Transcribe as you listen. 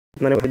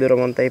মানে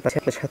রহমান তাইফ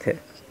আপনার সাথে।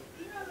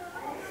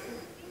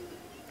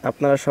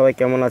 আপনারা সবাই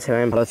কেমন আছেন?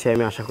 আমি ভালো আছি।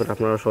 আমি আশা করি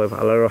আপনারা সবাই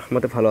আল্লাহর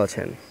রহমতে ভালো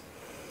আছেন।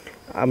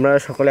 আমরা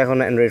সকলে এখন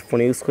অ্যান্ড্রয়েড ফোন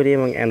ইউজ করি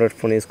এবং অ্যান্ড্রয়েড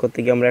ফোন ইউজ করতে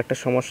গিয়ে আমরা একটা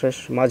সমস্যার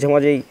মাঝে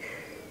মাঝেই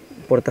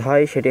পড়তে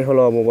হয়, সেটি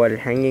হলো মোবাইল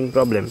হ্যাঙ্গিং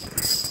প্রবলেম।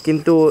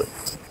 কিন্তু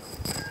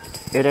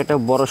এটা একটা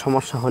বড়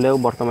সমস্যা হলেও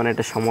বর্তমানে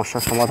একটা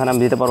সমস্যার সমাধান আমি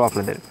দিতে পারবো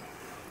আপনাদের।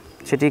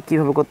 সেটি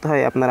কীভাবে করতে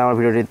হয় আপনারা আমার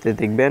ভিডিওটিতে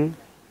দেখবেন।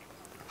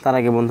 তার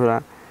আগে বন্ধুরা,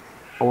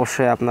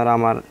 অবশ্যই আপনারা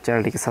আমার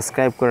চ্যানেলটিকে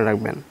সাবস্ক্রাইব করে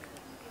রাখবেন।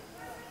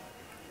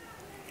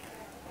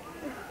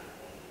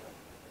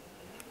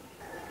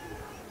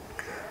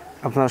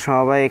 আপনারা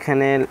সবাই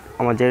এখানে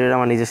যেহেতু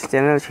আমার নিজস্ব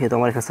চ্যানেল, সেহেতু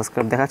আমার এখানে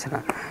সাবস্ক্রাইব দেখাচ্ছে না।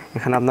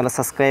 এখানে আপনারা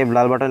সাবস্ক্রাইব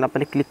লাল বাটন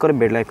আপনি ক্লিক করে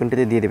বেল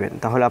আইকনটিতে দিয়ে দেবেন,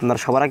 তাহলে আপনারা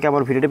সবার আগে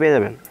আমার ভিডিওটি পেয়ে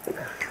যাবেন,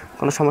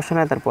 কোনো সমস্যা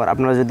নেই। তারপর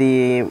আপনারা যদি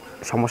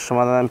সমস্যার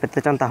সমাধান পেতে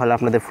চান তাহলে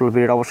আপনাদের ফুল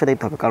ভিডিওটা অবশ্যই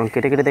দেখতে হবে, কারণ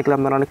কেটে কেটে দেখলে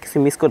আপনারা অনেক কিছু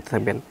মিস করতে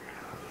থাকবেন।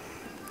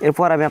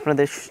 এরপর আমি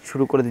আপনাদের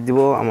শুরু করে দিব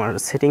আমার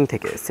সেটিং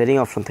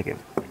অপশন থেকে।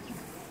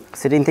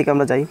 সেটিং থেকে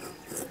আমরা যাই।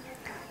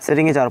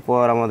 সেটিংয়ে যাওয়ার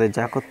পর আমাদের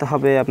যা করতে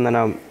হবে,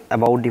 আপনারা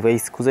অ্যাবাউট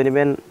ডিভাইস খুঁজে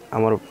নেবেন।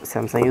 আমার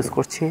স্যামসাং ইউজ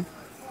করছি,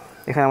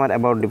 এখানে আমার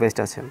অ্যাবাউট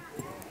ডিভাইসটা আছে।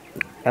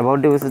 অ্যাবাউট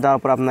ডিভাইসে যাওয়ার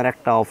পর আপনারা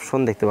একটা অপশন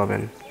দেখতে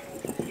পাবেন,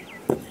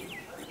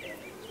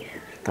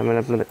 তার মানে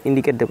আপনারা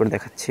ইন্ডিকেট করে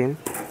দেখাচ্ছি।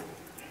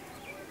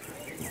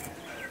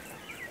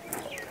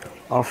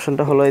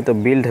 অপশনটা হলো এই তো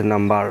বিল্ড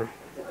নাম্বার।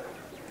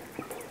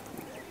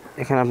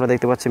 এখানে আপনারা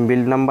দেখতে পাচ্ছেন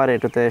বিল্ড নাম্বার।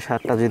 এটাতে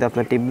 7টা যদি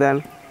আপনি টিপ দেন,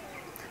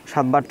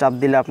 7বার চাপ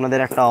দিলে আপনাদের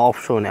একটা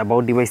অপশন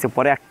অ্যাবাউট ডিভাইসের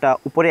পরে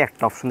উপরে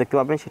একটা অপশন দেখতে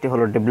পাবেন, সেটি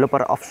হলো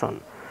ডেভেলপার অপশন।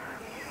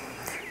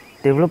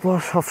 ডেভেলপার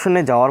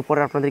অপশনে যাওয়ার পরে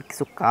আপনাদের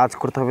কিছু কাজ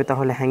করতে হবে,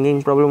 তাহলে হ্যাঙ্গিং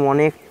প্রবলেম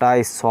অনেকটাই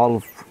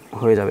সলভ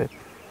হয়ে যাবে।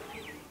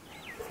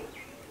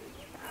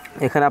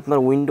 এখানে আপনার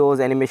উইন্ডোজ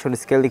অ্যানিমেশন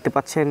স্কেল দেখতে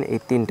পাচ্ছেন, এই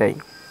তিনটাই।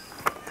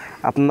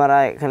 আপনারা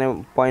এখানে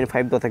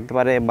 0.5 দেওয়া থাকতে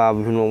পারে বা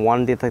বিভিন্ন 1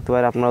 দিয়ে থাকতে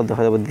পারে, আপনারা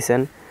দেখা যাবে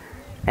দিচ্ছেন।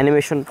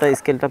 অ্যানিমেশনটা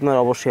স্কেলটা আপনারা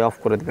অবশ্যই অফ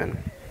করে দেবেন,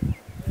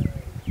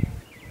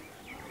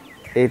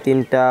 এই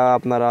তিনটা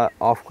আপনারা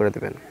অফ করে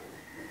দেবেন।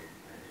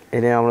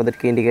 এনে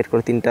আমাদেরকে ইন্ডিকেট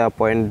করে 3টা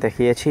পয়েন্ট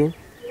দেখিয়েছি,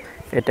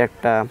 এটা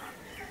একটা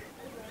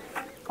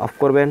অফ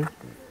করবেন,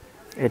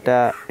 এইটা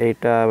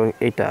এবং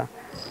এইটা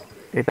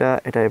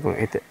এবং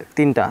এটা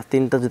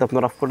তিনটা যদি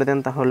আপনারা অফ করে দেন,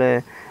 তাহলে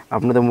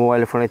আপনাদের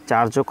মোবাইল ফোনের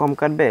চার্জও কম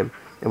কাটবে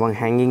এবং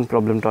হ্যাঙ্গিং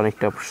প্রবলেমটা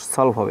অনেকটা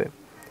সলভ হবে,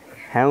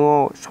 হ্যাংও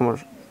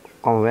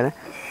কম হবে না।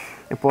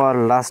 এরপর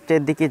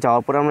লাস্টের দিকে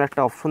যাওয়ার পরে আমরা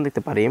একটা অপশন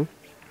দিতে পারি,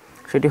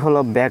 সেটি হলো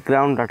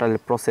ব্যাকগ্রাউন্ড ডাটা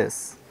প্রসেস।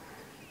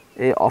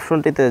 এই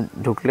অপশনটিতে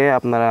ঢুকলে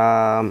আপনারা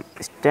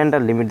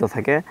স্ট্যান্ডার্ড লিমিট দেওয়া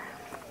থাকে,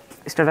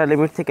 স্ট্যান্ডার্ড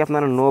লিমিট থেকে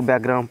আপনারা নো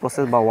ব্যাকগ্রাউন্ড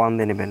প্রসেস বা 1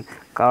 দিয়ে নেবেন,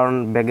 কারণ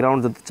ব্যাকগ্রাউন্ড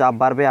যত চাপ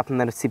বাড়বে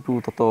আপনার সিপিইউ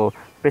তত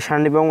প্রেশার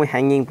নেবে এবং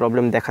হ্যাঙ্গিং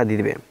প্রবলেম দেখা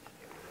দিবে।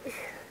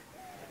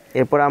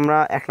 এরপর আমরা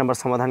 1 নম্বর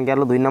সমাধান গেল।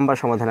 2 নম্বর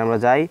সমাধানে আমরা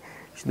যাই।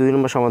 2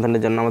 নম্বর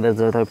সমাধানের জন্য আমাদের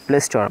যেতে হবে প্লে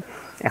স্টোর।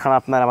 এখন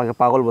আপনারা আমাকে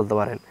পাগল বলতে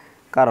পারেন,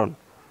 কারণ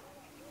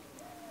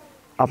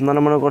আপনারা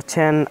মনে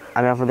করছেন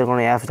আমি আপনাদের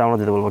কোনো অ্যাপস ডাউনলোড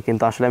দিতে বলবো,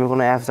 কিন্তু আসলে আমি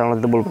কোনো অ্যাপস ডাউনলোড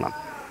দিতে বলবো না।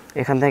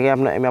 এখান থেকে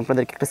আমি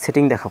আপনাদেরকে একটা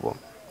সেটিং দেখাবো,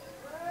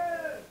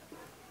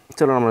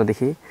 চলুন আমরা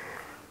দেখি।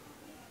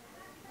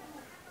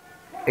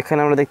 এখানে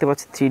আমরা দেখতে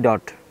পাচ্ছি 3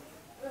 ডট,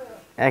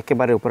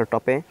 একেবারে উপরে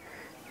টপে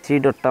 3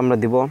 ডটটা আমরা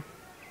দিব।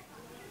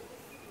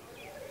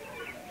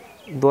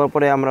 দেওয়ার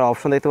পরে আমরা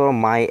অপশন দেখতে পাবো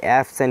মাই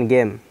অ্যাপস অ্যান্ড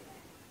গেম,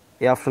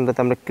 এই অপশনটাতে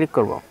আমরা ক্লিক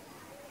করব।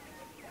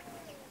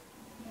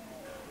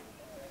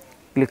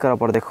 ক্লিক করার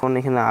পর দেখুন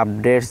এখানে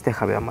আপডেটস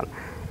দেখাবে,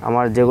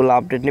 আমার যেগুলো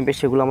আপডেট নেবে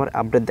সেগুলো আমার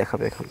আপডেট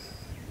দেখাবে। এখন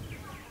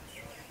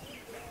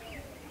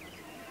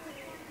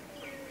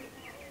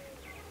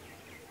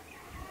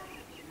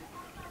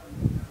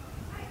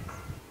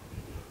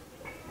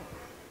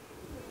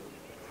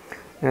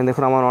এখানে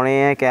দেখুন আমার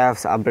অনেক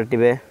অ্যাপস আপডেট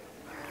দিবে।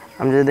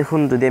 আমি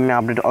যদি আমি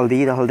আপডেট অল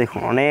দিই, তাহলে দেখুন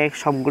অনেক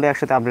সবগুলো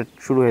একসাথে আপডেট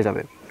শুরু হয়ে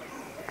যাবে,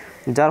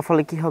 যার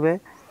ফলে কি হবে,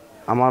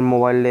 আমার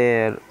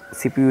মোবাইলের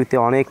সিপিইউতে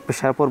অনেক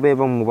প্রেশার পড়বে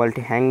এবং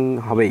মোবাইলটি হ্যাং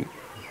হবেই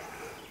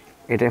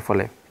এটার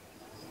ফলে।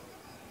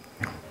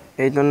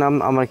 এই জন্য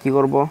আমরা কী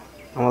করব,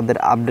 আমাদের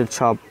আপডেট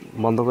সব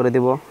বন্ধ করে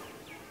দেব।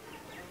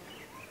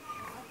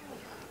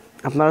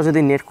 আপনারা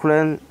যদি নেট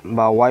খুলেন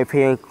বা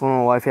কোনো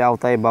ওয়াইফাই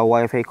আওতায় বা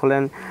ওয়াইফাই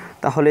খোলেন,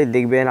 তাহলে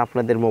দেখবেন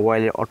আপনাদের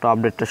মোবাইলের অটো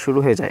আপডেটটা শুরু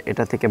হয়ে যায়।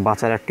 এটা থেকে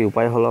বাঁচার একটি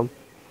উপায় হলো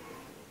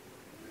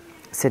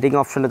সেটিং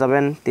অপশনে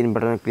যাবেন, 3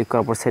 বাটনে ক্লিক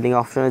করার পর সেটিং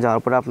অপশনে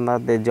যাওয়ার পরে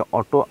আপনাদের যে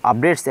অটো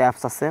আপডেটস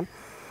অ্যাপস আছে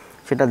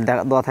সেটা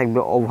দেওয়া থাকবে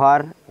ওভার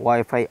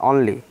ওয়াইফাই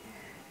অনলি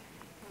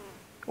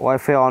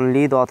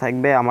দেওয়া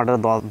থাকবে, আমাদের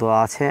দেওয়া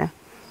আছে,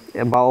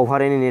 বা ওভার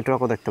এনি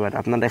নেটওয়ার্কও দেখতে পারেন।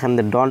 আপনারা এখান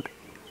থেকে ডন্ট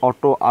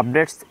অটো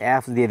আপডেটস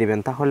অ্যাপস দিয়ে দিবেন,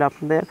 তাহলে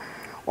আপনাদের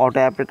অটো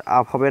আপডেট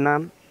হবে না,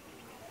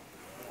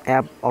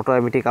 অ্যাপ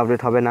অটোমেটিক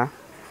আপডেট হবে না।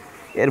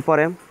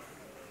 এরপরে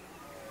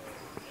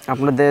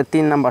আপনাদের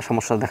 3 নাম্বার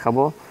সমস্যা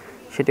দেখাবো,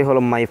 সেটি হলো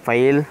মাই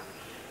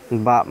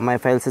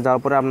ফাইলসে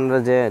যাওয়ার পরে আপনারা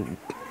যে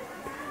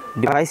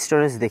ডিভাইস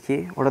স্টোরেজ দেখি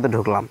ওটাতে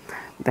ঢুকলাম।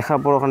 দেখার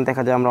পর ওখানে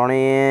দেখা যায় আমরা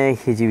অনেক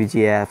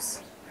হিজিবিজি অ্যাপস,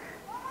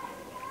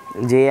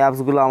 যে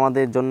অ্যাপসগুলো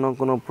আমাদের জন্য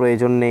কোনো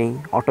প্রয়োজন নেই,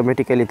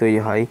 অটোমেটিক্যালি তৈরি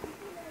হয়,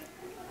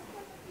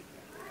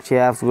 সেই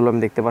অ্যাপসগুলো আমি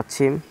দেখতে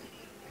পাচ্ছি।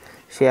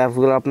 সেই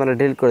অ্যাপসগুলো আপনারা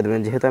ডিলিট করে দেবেন।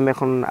 যেহেতু আমি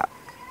এখন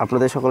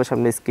আপনাদের সকলের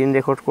সামনে স্ক্রিন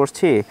রেকর্ড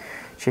করছি,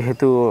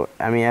 সেহেতু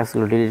আমি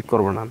অ্যাপসগুলো ডিলিট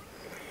করব না।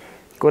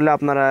 করলে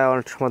আপনারা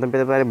অনেক সমাধান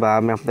পেতে পারে, বা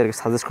আমি আপনাদেরকে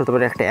সাজেস্ট করতে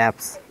পারি একটা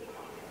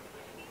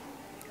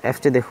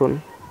অ্যাপসটি দেখুন,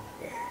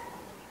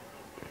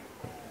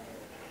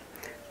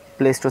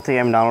 প্লে স্টোর থেকে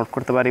আমি ডাউনলোড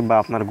করতে পারি, বা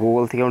আপনার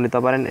গুগল থেকেও নিতে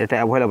পারেন। এটা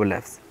অ্যাভেলেবল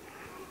অ্যাপস।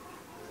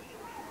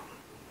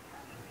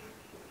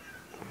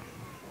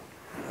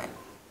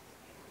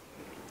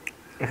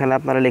 এখানে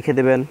আপনারা লিখে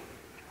দেবেন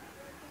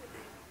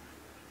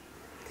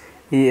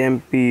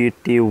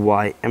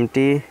EMPTYMT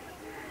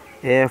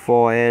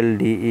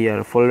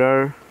folder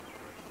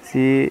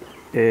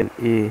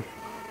CLE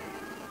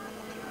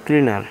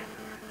cleaner,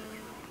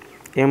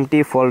 MT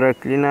folder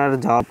cleaner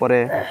যাওয়ার পরে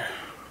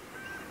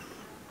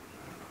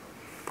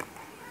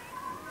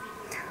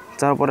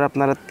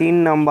আপনারা 3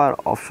 নাম্বার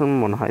অপশন,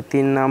 মনে হয়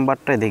 3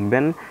 নাম্বারটাই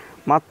দেখবেন,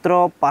 মাত্র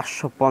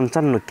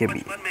 555 KB।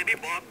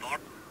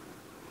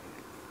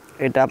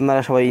 এটা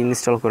আপনারা সবাই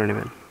ইনস্টল করে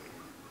নেবেন।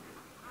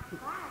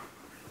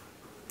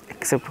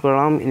 অ্যাকসেপ্ট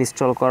করলাম।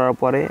 ইনস্টল করার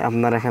পরে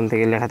আপনার এখান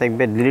থেকে লেখা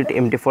থাকবে ডিলিট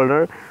এমটি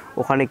ফোল্ডার,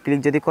 ওখানে ক্লিক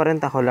যদি করেন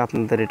তাহলে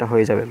আপনাদের এটা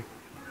হয়ে যাবে।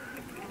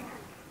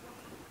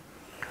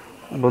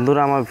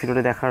 বন্ধুরা, আমার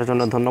ভিডিওটি দেখার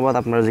জন্য ধন্যবাদ।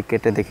 আপনারা যদি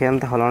কেটে দেখেন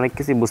তাহলে অনেক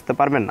কিছু বুঝতে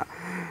পারবেন না।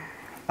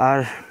 আর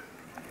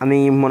আমি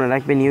মনে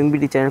রাখবেন,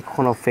 ইউএমবিডি চ্যানেল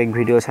কখনো ফেক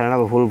ভিডিও ছাড়ে না,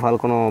 বা ভুলভাল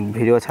কোনো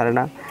ভিডিও ছাড়ে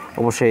না।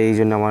 অবশ্যই এই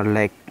জন্য আমার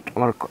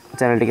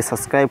চ্যানেলটিকে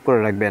সাবস্ক্রাইব করে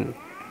রাখবেন।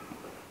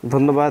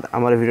 ধন্যবাদ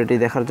আমার ভিডিওটি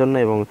দেখার জন্য,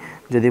 এবং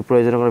যদি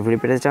প্রয়োজনীয় কোনো ভিডিও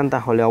পেতে চান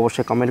তাহলে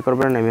অবশ্যই কমেন্ট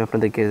করবেন, আমি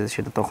আপনাদেরকে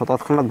সেটা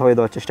তৎক্ষণাৎভাবে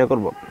দেওয়ার চেষ্টা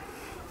করব।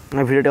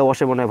 ভিডিওটি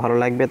অবশ্যই মনে হয় ভালো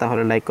লাগবে,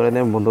 তাহলে লাইক করে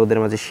দেবেন, বন্ধুদের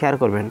মাঝে শেয়ার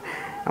করবেন।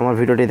 আমার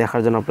ভিডিওটি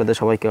দেখার জন্য আপনাদের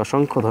সবাইকে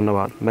অসংখ্য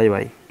ধন্যবাদ। Bye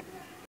bye.